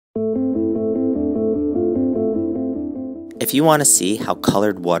If you want to see how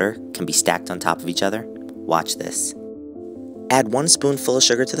colored water can be stacked on top of each other, watch this. Add 1 spoonful of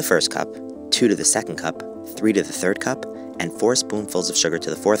sugar to the first cup, 2 to the second cup, 3 to the third cup, and 4 spoonfuls of sugar to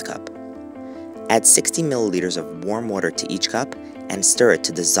the fourth cup. Add 60 milliliters of warm water to each cup and stir it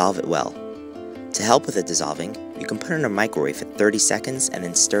to dissolve it well. To help with the dissolving, you can put it in a microwave for 30 seconds and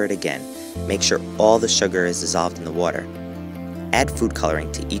then stir it again. Make sure all the sugar is dissolved in the water. Add food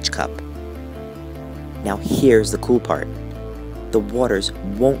coloring to each cup. Now here's the cool part. The waters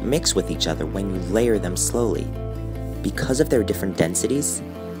won't mix with each other when you layer them slowly. Because of their different densities,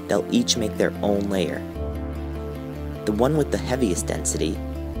 they'll each make their own layer. The one with the heaviest density,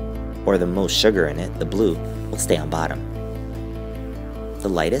 or the most sugar in it, the blue, will stay on bottom. The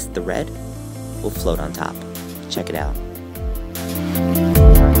lightest, the red, will float on top. Check it out.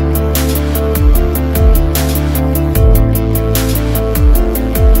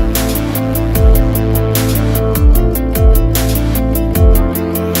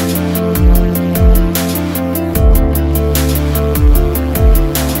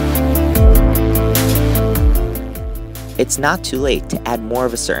 It's not too late to add more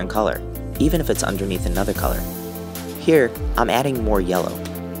of a certain color, even if it's underneath another color. Here, I'm adding more yellow,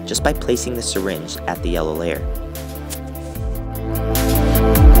 just by placing the syringe at the yellow layer.